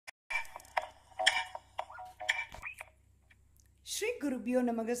Gurubhyo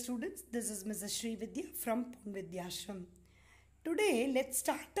Namaga students, this is Mrs. Sri Vidya from Vidyashram. Today, let's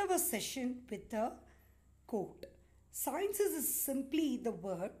start our session with a quote. Science is simply the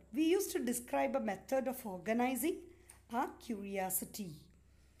word we use to describe a method of organizing our curiosity.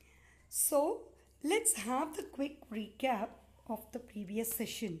 So, let's have the quick recap of the previous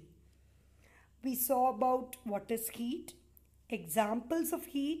session. We saw about what is heat, examples of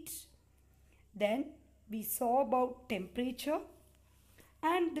heat, then we saw about temperature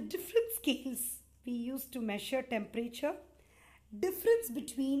and the different scales we use to measure temperature, difference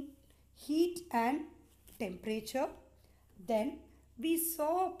between heat and temperature. Then we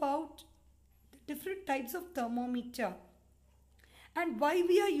saw about the different types of thermometer and why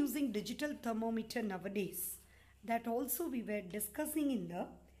we are using digital thermometer nowadays. That also we were discussing in the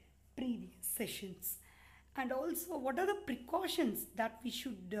previous sessions. And also what are the precautions that we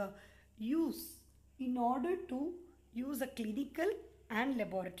should use in order to use a clinical and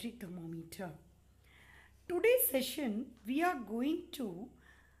laboratory thermometer. Today's session we are going to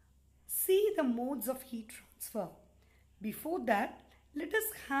see the modes of heat transfer. Before that, let us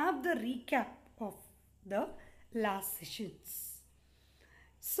have the recap of the last sessions.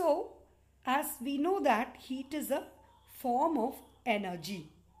 So, as we know that heat is a form of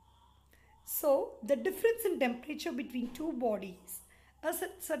energy. So, the difference in temperature between two bodies, a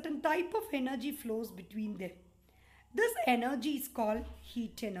certain type of energy flows between them. This energy is called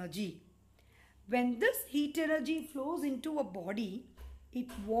heat energy. When this heat energy flows into a body, it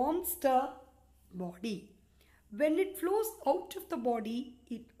warms the body. When it flows out of the body,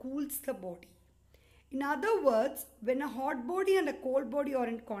 it cools the body. In other words, when a hot body and a cold body are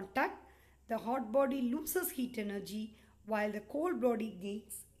in contact, the hot body loses heat energy while the cold body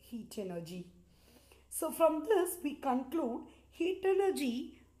gains heat energy. So from this we conclude heat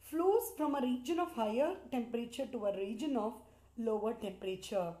energy flows from a region of higher temperature to a region of lower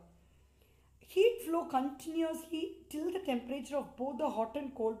temperature. Heat flow continuously till the temperature of both the hot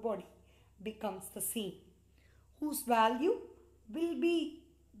and cold body becomes the same, whose value will be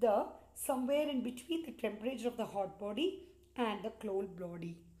the somewhere in between the temperature of the hot body and the cold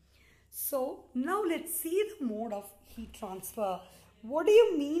body. So now let's see the mode of heat transfer. What do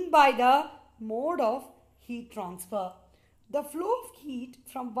you mean by the mode of heat transfer? The flow of heat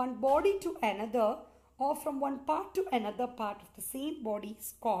from one body to another or from one part to another part of the same body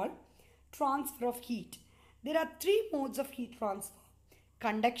is called transfer of heat. There are three modes of heat transfer: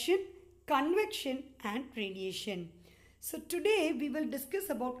 conduction, convection and radiation. So today we will discuss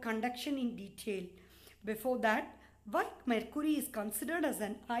about conduction in detail. Before that, why mercury is considered as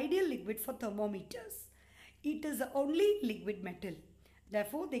an ideal liquid for thermometers? It is the only liquid metal.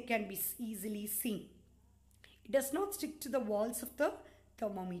 Therefore, they can be easily seen. It does not stick to the walls of the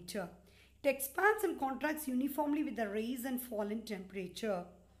thermometer. It expands and contracts uniformly with the rise and fall in temperature.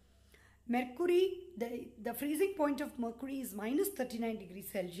 Mercury, the freezing point of mercury is minus 39 degrees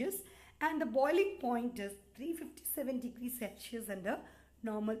Celsius and the boiling point is 357 degrees Celsius under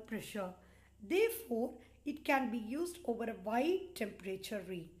normal pressure. Therefore, it can be used over a wide temperature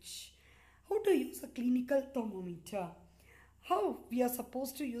range. How to use a clinical thermometer? How we are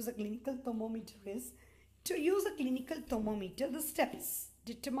supposed to use a clinical thermometer is, to use a clinical thermometer, the steps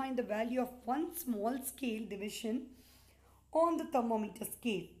determine the value of one small scale division on the thermometer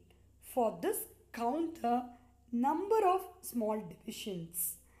scale. For this, count the number of small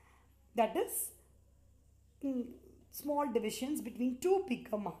divisions. That is, small divisions between two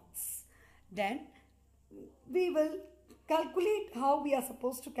bigger marks. Then we will calculate how we are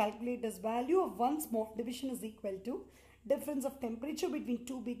supposed to calculate this value of one small division is equal to difference of temperature between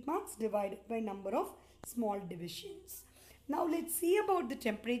two big marks divided by number of small divisions. Now let's see about the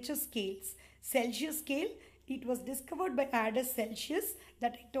temperature scales. Celsius scale, it was discovered by Adolf Celsius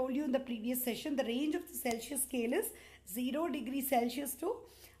that I told you in the previous session. The range of the Celsius scale is 0 degree Celsius to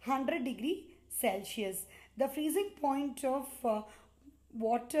 100 degree Celsius. The freezing point of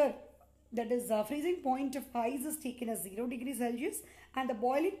water, that is freezing point of ice is taken as 0 degree Celsius and the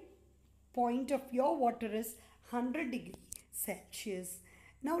boiling point of pure water is 100 degree Celsius.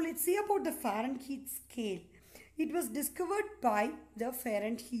 Now let's see about the Fahrenheit scale. It was discovered by the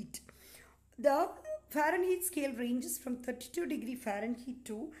Fahrenheit. The Fahrenheit scale ranges from 32 degree Fahrenheit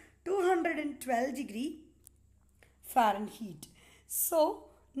to 212 degree Fahrenheit. So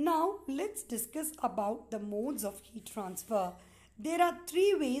now let's discuss about the modes of heat transfer. There are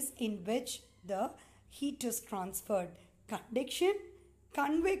three ways in which the heat is transferred: conduction,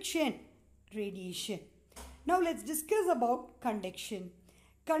 convection, radiation. Now let's discuss about conduction.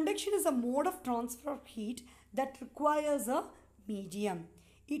 Conduction is a mode of transfer of heat that requires a medium.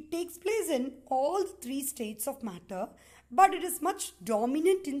 It takes place in all the three states of matter, but it is much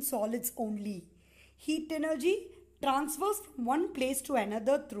dominant in solids only. Heat energy transfers from one place to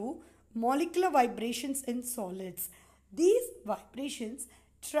another through molecular vibrations in solids. These vibrations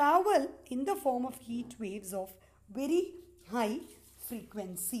travel in the form of heat waves of very high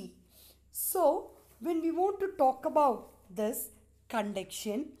frequency. So, when we want to talk about this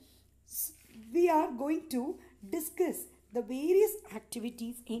conduction, we are going to discuss the various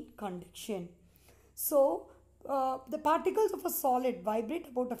activities in conduction. So, the particles of a solid vibrate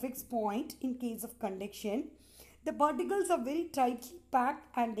about a fixed point in case of conduction. The particles are very tightly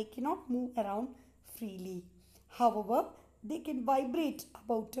packed and they cannot move around freely. However, they can vibrate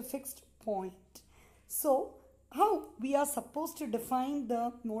about a fixed point. So, how we are supposed to define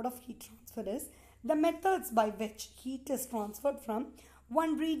the mode of heat transfer is the methods by which heat is transferred from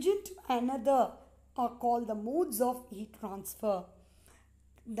one region to another are called the modes of heat transfer.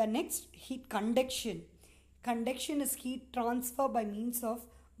 The next, heat conduction. Conduction is heat transfer by means of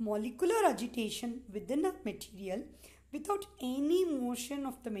molecular agitation within a material without any motion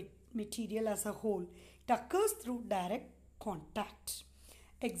of the material as a whole. It occurs through direct contact.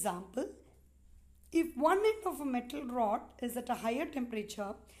 Example, if one end of a metal rod is at a higher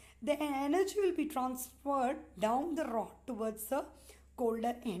temperature, the energy will be transferred down the rod towards the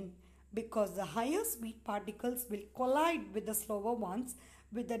colder end because the higher speed particles will collide with the slower ones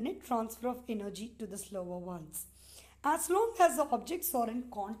with the net transfer of energy to the slower ones. As long as the objects are in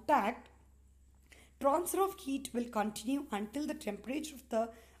contact, transfer of heat will continue until the temperature of the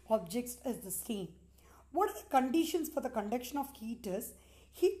objects is the same. What are the conditions for the conduction of heat is,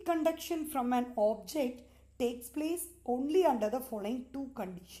 heat conduction from an object takes place only under the following two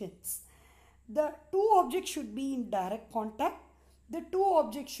conditions. The two objects should be in direct contact. The two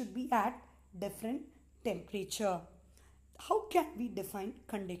objects should be at different temperature. How can we define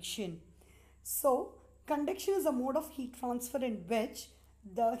conduction? So, conduction is a mode of heat transfer in which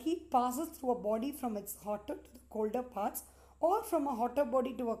the heat passes through a body from its hotter to the colder parts or from a hotter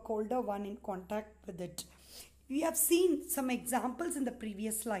body to a colder one in contact with it. We have seen some examples in the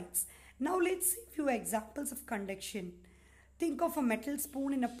previous slides. Now let's see a few examples of conduction. Think of a metal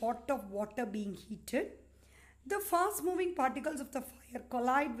spoon in a pot of water being heated. The fast moving particles of the fire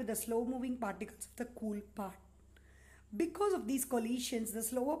collide with the slow moving particles of the cool part. Because of these collisions, the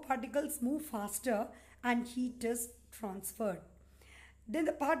slower particles move faster and heat is transferred. Then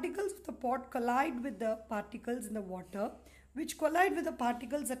the particles of the pot collide with the particles in the water, which collide with the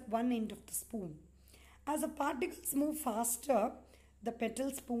particles at one end of the spoon. As the particles move faster, the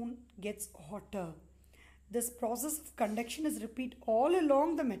metal spoon gets hotter. This process of conduction is repeated all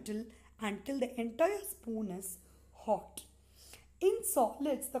along the metal until the entire spoon is hot. In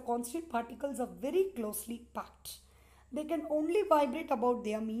solids, the constant particles are very closely packed. They can only vibrate about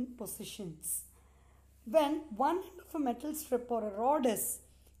their mean positions. When one end of a metal strip or a rod is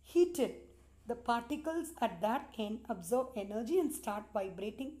heated, the particles at that end absorb energy and start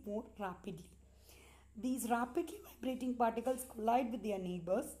vibrating more rapidly. These rapidly vibrating particles collide with their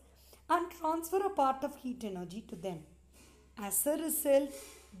neighbors and transfer a part of heat energy to them. As a result,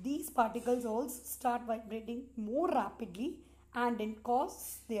 these particles also start vibrating more rapidly and then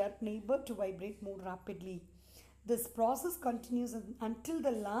cause their neighbor to vibrate more rapidly. This process continues until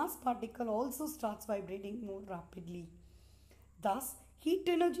the last particle also starts vibrating more rapidly. Thus, heat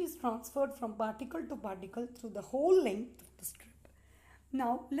energy is transferred from particle to particle through the whole length of the strip.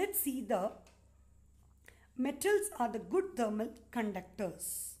 Now, let's see the metals are the good thermal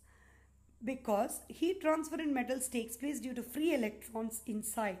conductors because heat transfer in metals takes place due to free electrons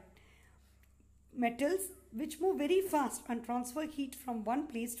inside. Metals which move very fast and transfer heat from one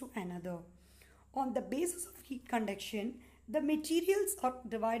place to another. On the basis of heat conduction, the materials are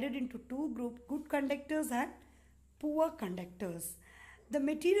divided into two groups, good conductors and poor conductors. The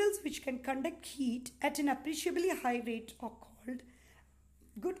materials which can conduct heat at an appreciably high rate are called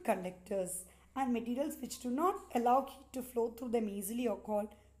good conductors, and materials which do not allow heat to flow through them easily are called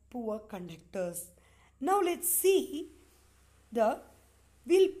poor conductors. Now let's see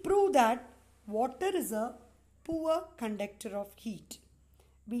we'll prove that water is a poor conductor of heat.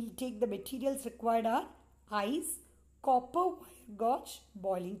 We'll take the materials required are ice, copper wire gauge,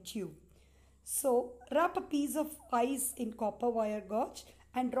 boiling tube. So wrap a piece of ice in copper wire gauge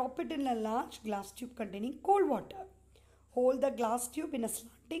and drop it in a large glass tube containing cold water. Hold the glass tube in a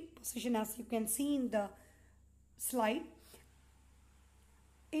slanting position as you can see in the slide,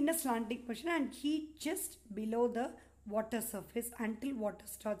 in a slanting position, and heat just below the water surface until water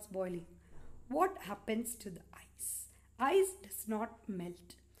starts boiling. What happens to the ice? Ice does not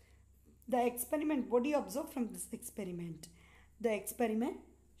melt. The experiment, what do you observe from this experiment? The experiment,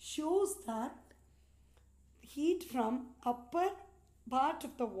 shows that heat from upper part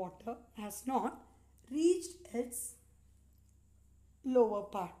of the water has not reached its lower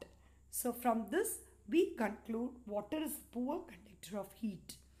part. So from this we conclude water is a poor conductor of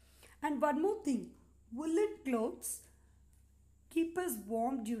heat. And one more thing, woolen clothes keep us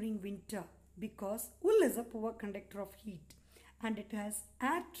warm during winter because wool is a poor conductor of heat and it has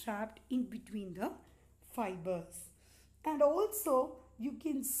air trapped in between the fibers. And also you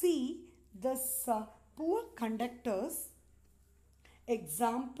can see this poor conductors.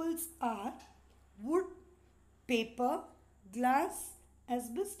 Examples are wood, paper, glass,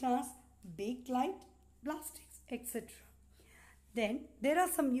 asbestos, bakelite, plastics, etc. Then there are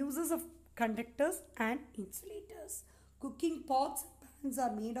some uses of conductors and insulators. Cooking pots and pans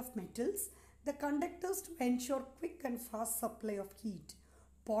are made of metals. The conductors to ensure quick and fast supply of heat.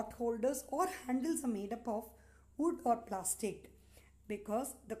 Pot holders or handles are made up of wood or plastic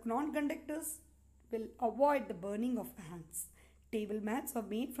because the non-conductors will avoid the burning of hands. Table mats are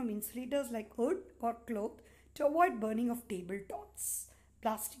made from insulators like wood or cloth to avoid burning of tabletops.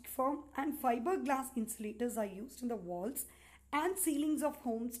 Plastic foam and fiberglass insulators are used in the walls and ceilings of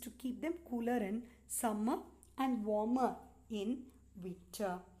homes to keep them cooler in summer and warmer in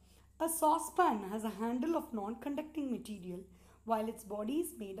winter. A saucepan has a handle of non-conducting material while its body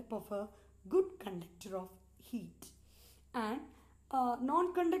is made up of a good conductor of heat. And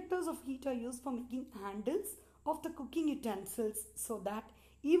non-conductors of heat are used for making handles of the cooking utensils so that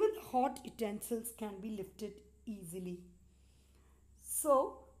even hot utensils can be lifted easily.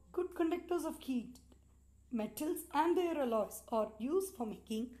 So, good conductors of heat, metals and their alloys are used for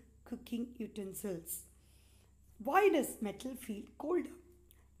making cooking utensils. Why does metal feel colder?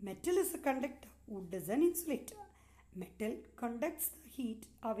 Metal is a conductor, wood is an insulator. Metal conducts the heat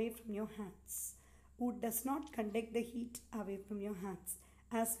away from your hands. Wood does not conduct the heat away from your hands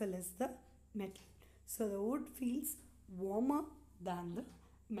as well as the metal. So the wood feels warmer than the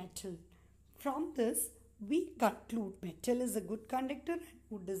metal. From this, we conclude metal is a good conductor and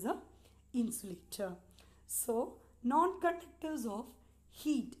wood is a insulator. So, non-conductors of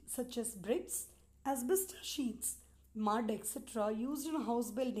heat such as bricks, asbestos sheets, mud, etc. used in a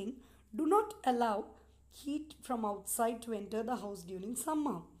house building do not allow heat from outside to enter the house during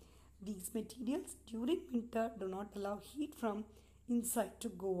summer. These materials during winter do not allow heat from inside to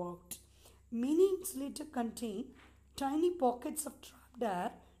go out. Many insulators contain tiny pockets of trapped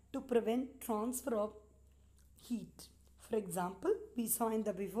air to prevent transfer of heat. For example, we saw in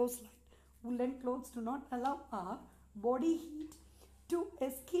the before slide, woolen clothes do not allow our body heat to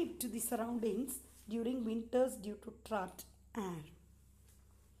escape to the surroundings during winters due to trapped air.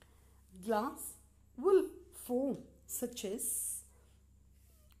 Glass, wool, foam such as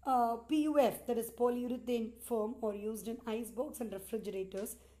PUF, that is polyurethane foam, or used in icebox and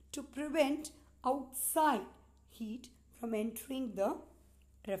refrigerators to prevent outside heat from entering the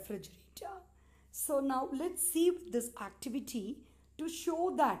refrigerator. So now let's see this activity to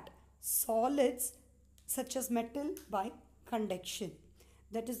show that solids such as metal by conduction.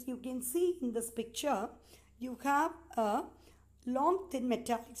 That is, you can see in this picture, you have a long thin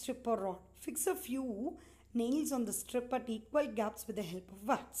metallic strip or rod. Fix a few nails on the strip at equal gaps with the help of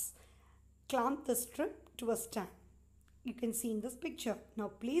wax. Clamp the strip to a stand. You can see in this picture. Now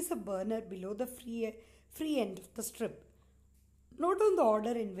place a burner below the free end of the strip. Note on the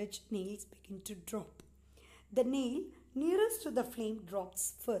order in which nails begin to drop. The nail nearest to the flame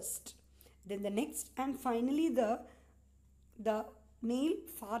drops first. Then the next and finally the nail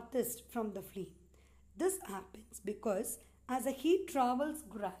farthest from the flame. This happens because as the heat travels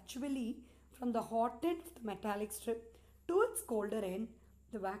gradually from the hot end of the metallic strip to its colder end,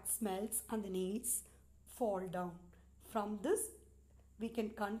 the wax melts and the nails fall down. From this, we can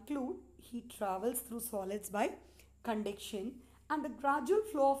conclude heat travels through solids by conduction, and the gradual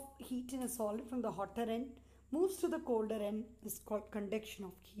flow of heat in a solid from the hotter end moves to the colder end is called conduction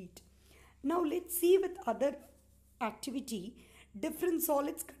of heat. Now let's see with other activity, different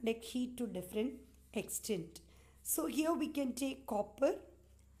solids conduct heat to different extent. So here we can take copper,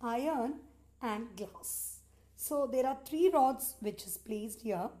 iron and glass. So there are 3 rods which is placed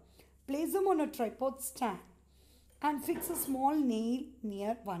here. Place them on a tripod stand and fix a small nail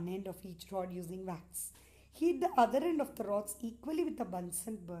near one end of each rod using wax. Heat the other end of the rods equally with a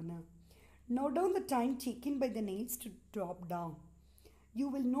Bunsen burner. Note down the time taken by the nails to drop down. You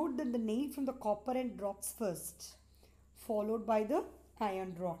will note that the nail from the copper end drops first, followed by the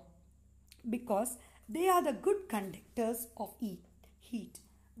iron rod, because they are the good conductors of heat.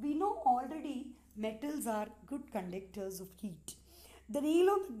 We know already metals are good conductors of heat. The nail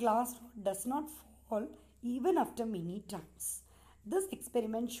on the glass rod does not fall even after many times. This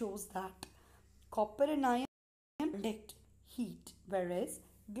experiment shows that copper and iron conduct heat, whereas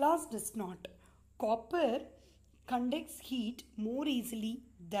glass does not. Copper conducts heat more easily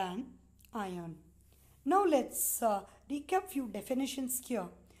than iron. Now let's recap few definitions here.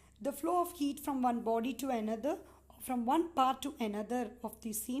 The flow of heat from one body to another or from one part to another of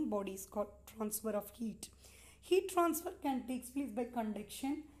the same body is called transfer of heat. Heat transfer can take place by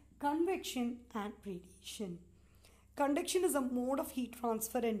conduction, convection and radiation. Conduction is a mode of heat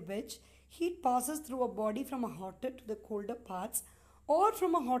transfer in which heat passes through a body from a hotter to the colder parts or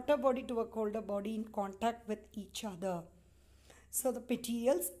from a hotter body to a colder body in contact with each other. So the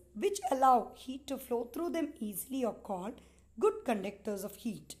materials which allow heat to flow through them easily are called good conductors of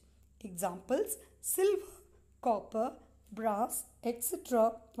heat. Examples: silver, copper, brass,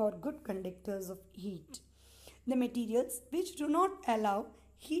 etc. are good conductors of heat. The materials which do not allow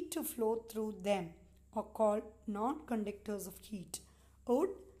heat to flow through them are called non-conductors of heat. Wood,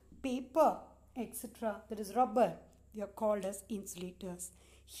 paper, etc. that is rubber, they are called as insulators.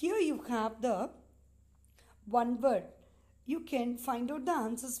 Here you have the one word. You can find out the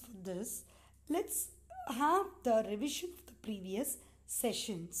answers for this. Let's have the revision of the previous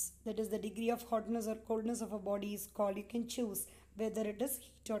sessions. That is, the degree of hotness or coldness of a body is called. You can choose whether it is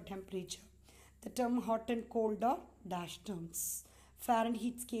heat or temperature. The term hot and cold are dash terms.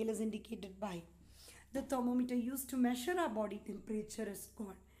 Fahrenheit scale is indicated by. The thermometer used to measure our body temperature is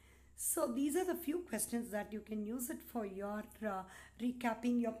called. So these are the few questions that you can use it for your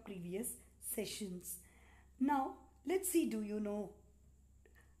recapping your previous sessions. Now let's see, do you know?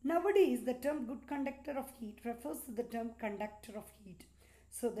 Nowadays the term good conductor of heat refers to the term conductor of heat.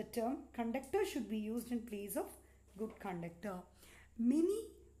 So the term conductor should be used in place of good conductor. Many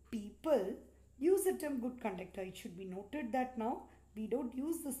people use the term good conductor. It should be noted that now we don't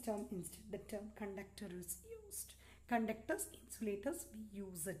use this term. Instead the term conductor is used. Conductors, insulators, we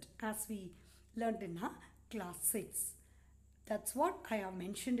use it as we learned in our class 6. That's what I have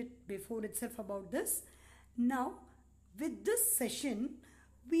mentioned it before itself about this. Now with this session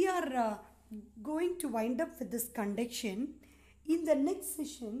we are going to wind up with this conduction. In the next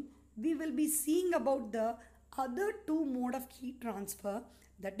session we will be seeing about the other two mode of heat transfer,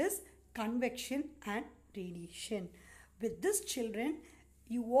 that is convection and radiation. With this, children,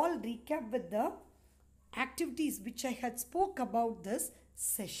 you all recap with the activities which I had spoke about this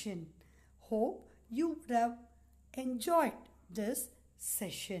session. Hope you would have enjoyed this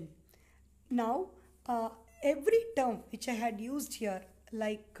session. Now every term which I had used here,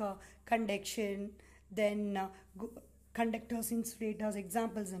 like conduction, then conductors, insulators,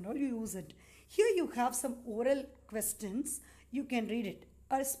 examples and all, you use it. Here you have some oral questions. You can read it.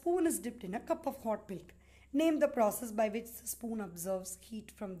 A spoon is dipped in a cup of hot milk. Name the process by which the spoon absorbs heat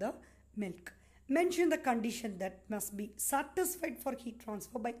from the milk. Mention the condition that must be satisfied for heat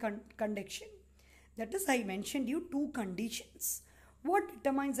transfer by conduction. That is, I mentioned you two conditions. What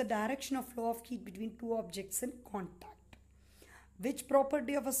determines the direction of flow of heat between two objects in contact? Which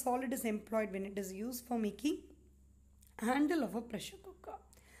property of a solid is employed when it is used for making handle of a pressure cooker?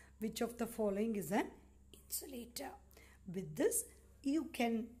 Which of the following is an insulator? With this, you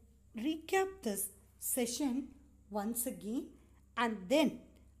can recap this session once again, and then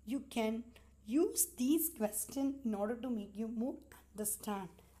you can use these questions in order to make you more understand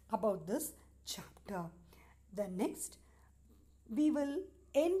about this chapter. The next, we will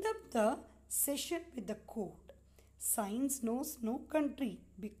end up the session with the quote: "Science knows no country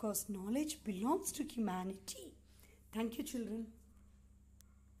because knowledge belongs to humanity." Thank you, children.